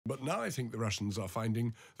But now I think the Russians are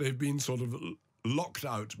finding they've been sort of locked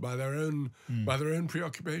out by their own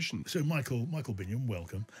preoccupation. So, Michael Binyon,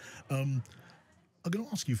 welcome. I'm going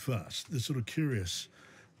to ask you first the sort of curious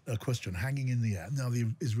question hanging in the air. Now, the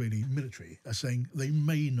Israeli military are saying they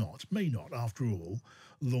may not, after all,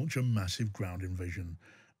 launch a massive ground invasion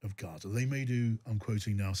of Gaza. They may do, I'm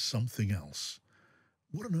quoting now, something else.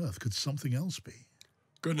 What on earth could something else be?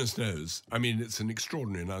 Goodness knows. I mean, it's an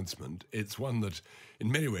extraordinary announcement. It's one that,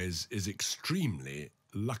 in many ways, is extremely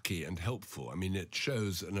lucky and helpful. I mean, it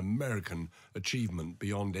shows an American achievement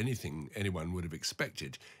beyond anything anyone would have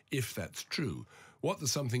expected, if that's true. What the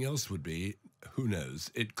something else would be, who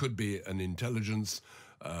knows? It could be an intelligence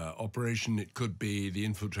operation. It could be the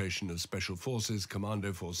infiltration of special forces,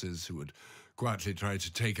 commando forces, who would quietly try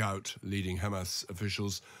to take out leading Hamas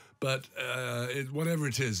officials. But whatever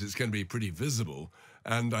it is, it's going to be pretty visible.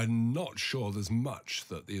 And I'm not sure there's much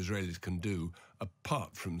that the Israelis can do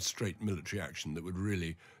apart from straight military action that would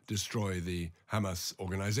really destroy the Hamas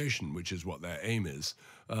organization, which is what their aim is.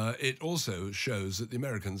 It also shows that the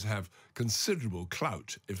Americans have considerable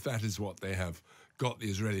clout, if that is what they have got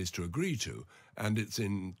the Israelis to agree to. And it's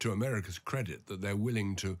to America's credit that they're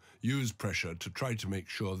willing to use pressure to try to make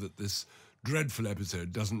sure that this dreadful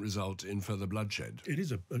episode doesn't result in further bloodshed. It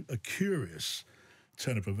is a curious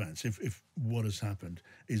turn of events if what has happened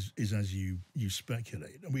is as you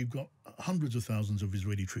speculate. And we've got hundreds of thousands of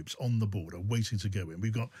Israeli troops on the border waiting to go in.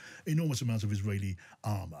 We've got enormous amounts of Israeli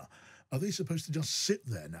armour. Are they supposed to just sit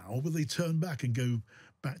there now, or will they turn back and go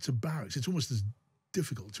back to barracks? It's almost as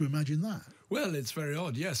difficult to imagine that. Well, it's very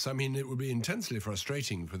odd, yes. I mean, it would be intensely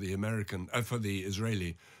frustrating for the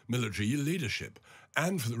Israeli military leadership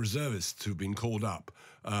and for the reservists who've been called up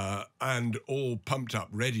and all pumped up,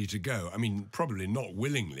 ready to go. I mean, probably not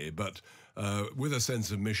willingly, but with a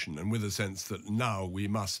sense of mission and with a sense that now we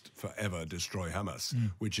must forever destroy Hamas,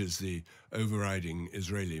 which is the overriding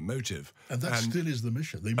Israeli motive. And that still is the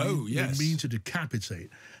mission. They mean to decapitate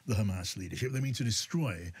the Hamas leadership. They mean to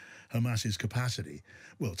destroy Hamas's capacity,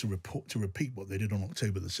 well, to repeat what they did on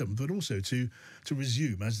October the 7th, but also to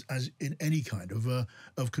resume as in any kind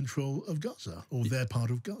of control of Gaza, or their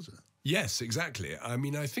part of Gaza. Yes, exactly. I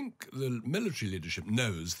mean, I think the military leadership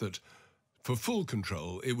knows that for full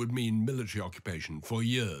control, it would mean military occupation for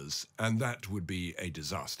years, and that would be a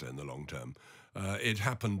disaster in the long term. It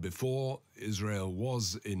happened before Israel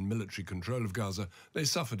was in military control of Gaza. They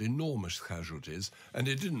suffered enormous casualties, and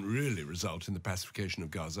it didn't really result in the pacification of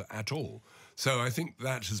Gaza at all. So I think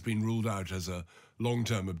that has been ruled out as a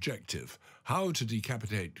long-term objective. How to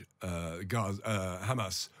decapitate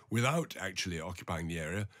Hamas without actually occupying the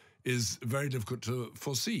area is very difficult to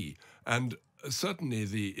foresee. And certainly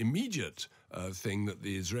the immediate thing that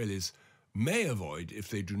the Israelis may avoid if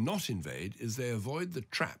they do not invade is they avoid the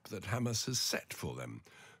trap that Hamas has set for them.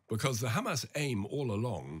 Because the Hamas aim all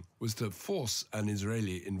along was to force an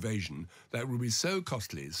Israeli invasion that would be so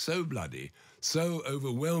costly, so bloody, so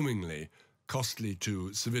overwhelmingly costly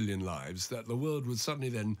to civilian lives that the world would suddenly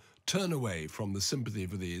then turn away from the sympathy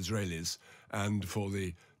for the Israelis and for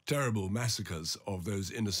the terrible massacres of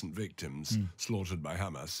those innocent victims slaughtered by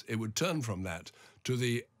Hamas. It would turn from that to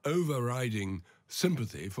the overriding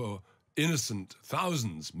sympathy for innocent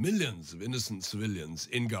thousands, millions of innocent civilians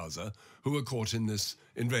in Gaza who were caught in this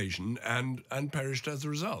invasion and perished as a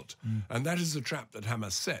result. And that is the trap that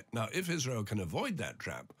Hamas set. Now, if Israel can avoid that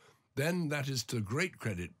trap, then that is to great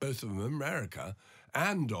credit both of America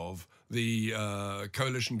and of the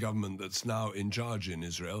coalition government that's now in charge in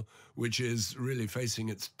Israel, which is really facing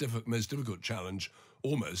its most difficult challenge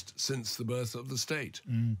almost since the birth of the state.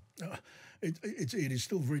 It is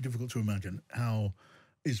still very difficult to imagine how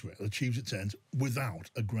Israel achieves its ends without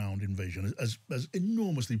a ground invasion, as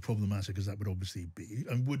enormously problematic as that would obviously be.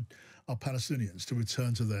 And would our Palestinians to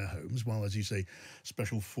return to their homes while, as you say,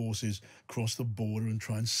 special forces cross the border and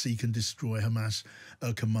try and seek and destroy Hamas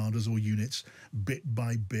commanders or units bit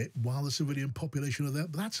by bit while the civilian population are there?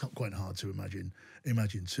 But that's quite hard to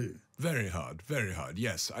imagine too. Very hard,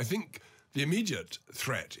 yes. I think the immediate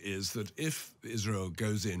threat is that if Israel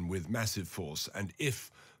goes in with massive force and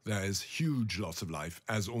if there is huge loss of life,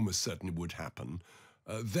 as almost certainly would happen,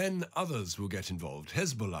 then others will get involved.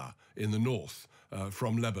 Hezbollah in the north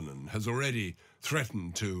from Lebanon has already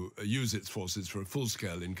threatened to use its forces for a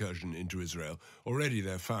full-scale incursion into Israel. Already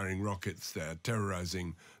they're firing rockets, they're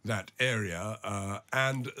terrorizing that area,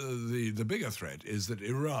 and the bigger threat is that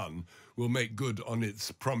Iran will make good on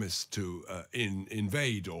its promise to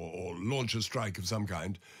invade or launch a strike of some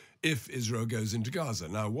kind if Israel goes into Gaza.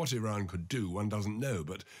 Now, what Iran could do, one doesn't know,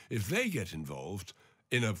 but if they get involved,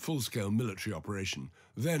 in a full-scale military operation,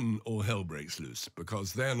 then all hell breaks loose,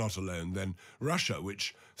 because they're not alone. Then Russia,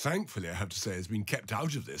 which thankfully I have to say has been kept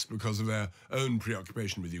out of this because of their own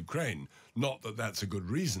preoccupation with Ukraine. Not that that's a good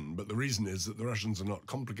reason, but the reason is that the Russians are not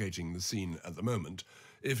complicating the scene at the moment.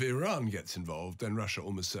 If Iran gets involved, then Russia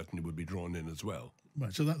almost certainly would be drawn in as well.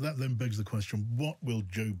 Right, so that then begs the question, what will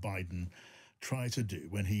Joe Biden try to do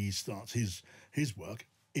when he starts his work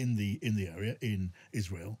in the area in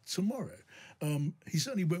Israel tomorrow? He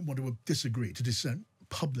certainly won't want to disagree, to dissent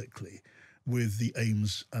publicly with the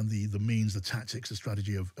aims and the means, the tactics, the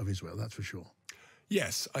strategy of Israel, that's for sure.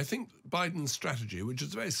 Yes, I think Biden's strategy, which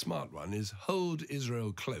is a very smart one, is hold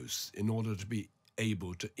Israel close in order to be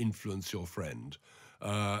able to influence your friend.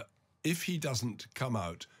 If he doesn't come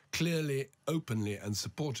out clearly, openly and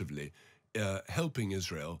supportively helping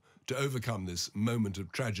Israel to overcome this moment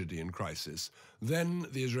of tragedy and crisis, then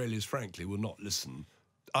the Israelis, frankly, will not listen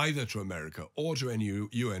either to America or to any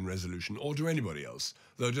UN resolution or to anybody else.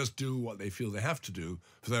 They'll just do what they feel they have to do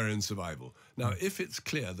for their own survival. Now, if it's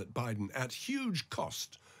clear that Biden, at huge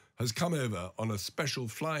cost, has come over on a special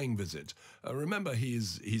flying visit, remember,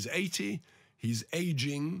 he's 80, he's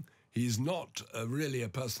aging, he's not really a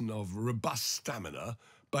person of robust stamina,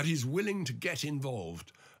 but he's willing to get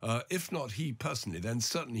involved. If not he personally, then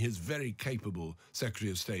certainly his very capable Secretary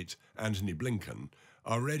of State, Antony Blinken,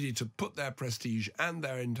 are ready to put their prestige and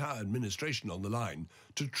their entire administration on the line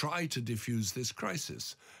to try to defuse this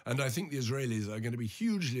crisis. And I think the Israelis are going to be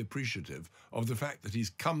hugely appreciative of the fact that he's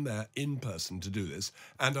come there in person to do this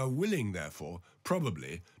and are willing, therefore,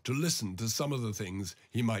 probably, to listen to some of the things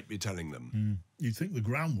he might be telling them. You'd think the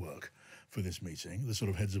groundwork for this meeting, the sort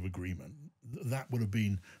of heads of agreement, that would have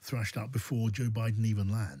been thrashed out before Joe Biden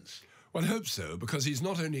even lands. Well, I hope so, because he's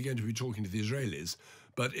not only going to be talking to the Israelis,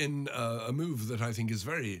 but in a move that I think is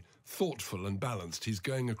very thoughtful and balanced. He's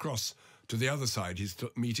going across to the other side. He's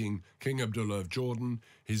meeting King Abdullah of Jordan,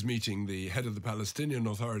 he's meeting the head of the Palestinian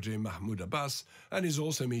Authority, Mahmoud Abbas, and he's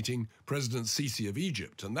also meeting President Sisi of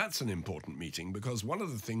Egypt. And that's an important meeting, because one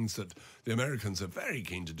of the things that the Americans are very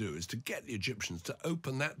keen to do is to get the Egyptians to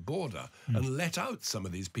open that border and let out some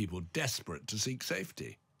of these people desperate to seek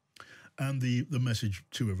safety. And the message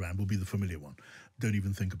to Iran will be the familiar one. Don't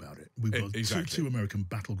even think about it. We've got two American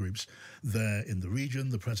battle groups there in the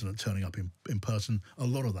region, the president turning up in person. A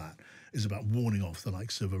lot of that is about warning off the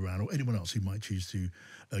likes of Iran or anyone else who might choose to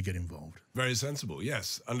get involved. Very sensible,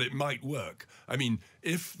 yes. And it might work. I mean,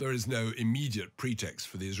 if there is no immediate pretext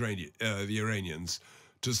for the Iranians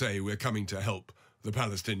to say we're coming to help the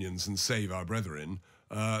Palestinians and save our brethren,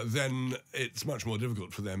 then it's much more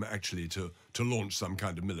difficult for them actually to launch some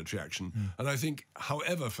kind of military action. And I think,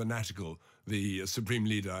 however fanatical the Supreme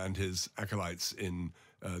Leader and his acolytes in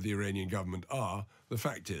the Iranian government are, the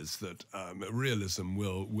fact is that realism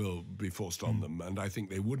will be forced on them, and I think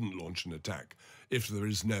they wouldn't launch an attack if there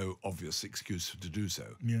is no obvious excuse to do so.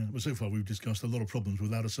 Yeah, well, so far we've discussed a lot of problems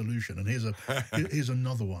without a solution, and here's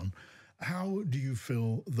another one. How do you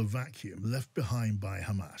fill the vacuum left behind by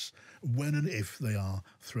Hamas when and if they are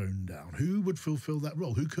thrown down? Who would fulfill that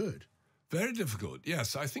role? Who could? Very difficult,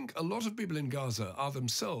 yes. I think a lot of people in Gaza are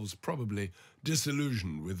themselves probably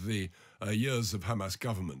disillusioned with the years of Hamas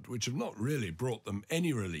government, which have not really brought them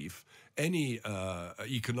any relief, any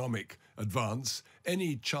economic advance,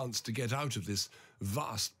 any chance to get out of this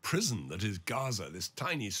vast prison that is Gaza, this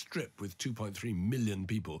tiny strip with 2.3 million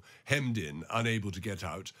people hemmed in, unable to get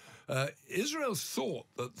out. Israel thought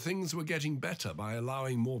that things were getting better by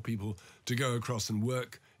allowing more people to go across and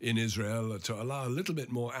work in Israel, to allow a little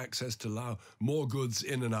bit more access, to allow more goods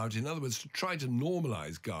in and out. In other words, to try to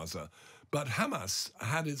normalize Gaza. But Hamas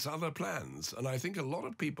had its other plans. And I think a lot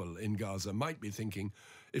of people in Gaza might be thinking,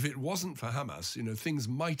 if it wasn't for Hamas, things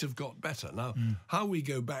might have got better. Now, how we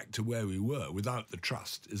go back to where we were without the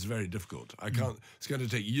trust is very difficult. It's going to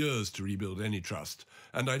take years to rebuild any trust.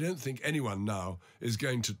 And I don't think anyone now is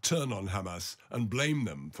going to turn on Hamas and blame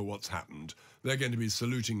them for what's happened. They're going to be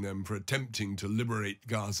saluting them for attempting to liberate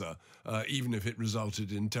Gaza, even if it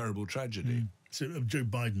resulted in terrible tragedy. So Joe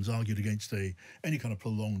Biden's argued against any kind of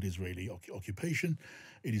prolonged Israeli occupation.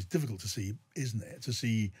 It is difficult to see, isn't it, to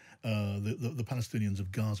see the Palestinians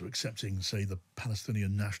of Gaza accepting, say, the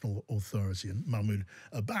Palestinian National Authority and Mahmoud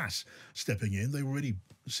Abbas stepping in. They already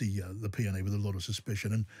see the PNA with a lot of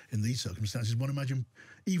suspicion, and in these circumstances, one imagine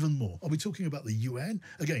even more. Are we talking about the UN?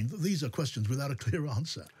 Again, these are questions without a clear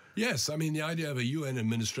answer. Yes, I mean, the idea of a UN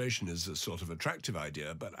administration is a sort of attractive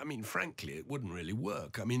idea, but I mean, frankly, it wouldn't really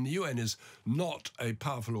work. I mean, the UN is not a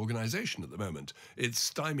powerful organization at the moment. It's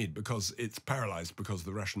stymied because it's paralyzed because of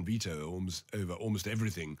the Russian veto over almost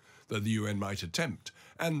everything that the UN might attempt,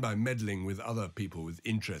 and by meddling with other people with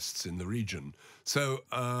interests in the region. So,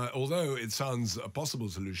 although it sounds a possible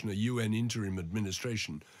solution, a UN interim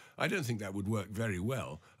administration, I don't think that would work very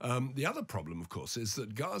well. The other problem, of course, is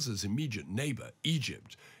that Gaza's immediate neighbor,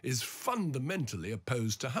 Egypt, is fundamentally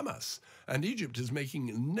opposed to Hamas. And Egypt is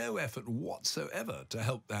making no effort whatsoever to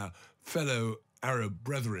help their fellow Arab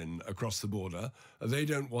brethren across the border. They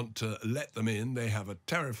don't want to let them in. They have a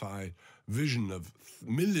terrified vision of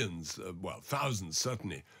millions, well, thousands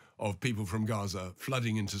certainly, of people from Gaza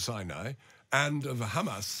flooding into Sinai, and of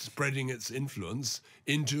Hamas spreading its influence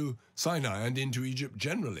into Sinai and into Egypt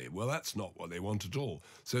generally. Well, that's not what they want at all.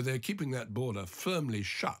 So they're keeping that border firmly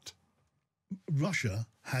shut. Russia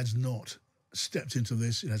has not stepped into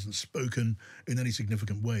this. It hasn't spoken in any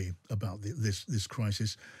significant way about this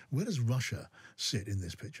crisis. Where does Russia sit in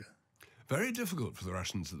this picture? Very difficult for the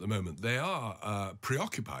Russians at the moment. They are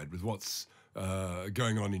preoccupied with what's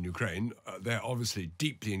going on in Ukraine. They're obviously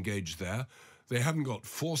deeply engaged there. They haven't got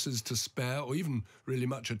forces to spare or even really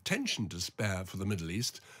much attention to spare for the Middle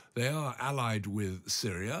East. They are allied with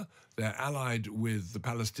Syria. They're allied with the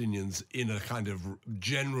Palestinians in a kind of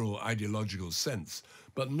general ideological sense,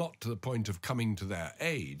 but not to the point of coming to their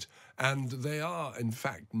aid. And they are, in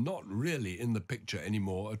fact, not really in the picture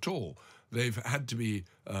anymore at all. They've had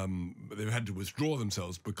to withdraw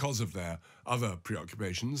themselves because of their other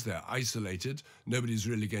preoccupations. They're isolated. Nobody's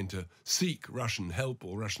really going to seek Russian help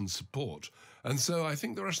or Russian support. And so I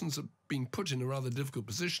think the Russians are being put in a rather difficult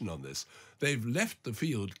position on this. They've left the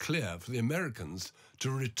field clear for the Americans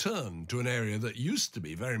to return to an area that used to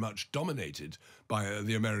be very much dominated by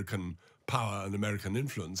the American power and American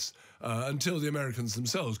influence until the Americans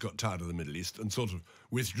themselves got tired of the Middle East and sort of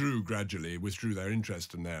withdrew their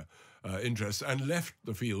interest and their interests, and left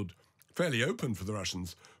the field fairly open for the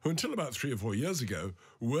Russians, who until about 3 or 4 years ago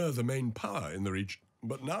were the main power in the region.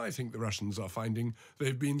 But now I think the Russians are finding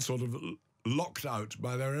they've been sort of locked out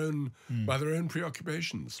by their own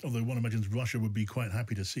preoccupations. Although one imagines Russia would be quite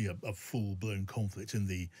happy to see a full-blown conflict in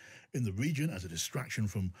the region as a distraction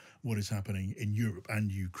from what is happening in Europe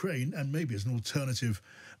and Ukraine, and maybe as an alternative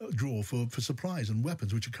draw for supplies and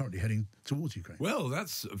weapons which are currently heading towards Ukraine. Well,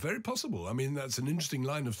 that's very possible. I mean, that's an interesting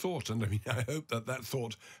line of thought, and I mean, I hope that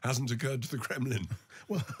thought hasn't occurred to the Kremlin.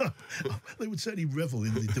 Well, they would certainly revel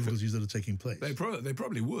in the difficulties that are taking place. They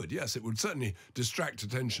probably would, yes. It would certainly distract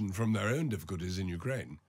attention from their own difficulties in Ukraine.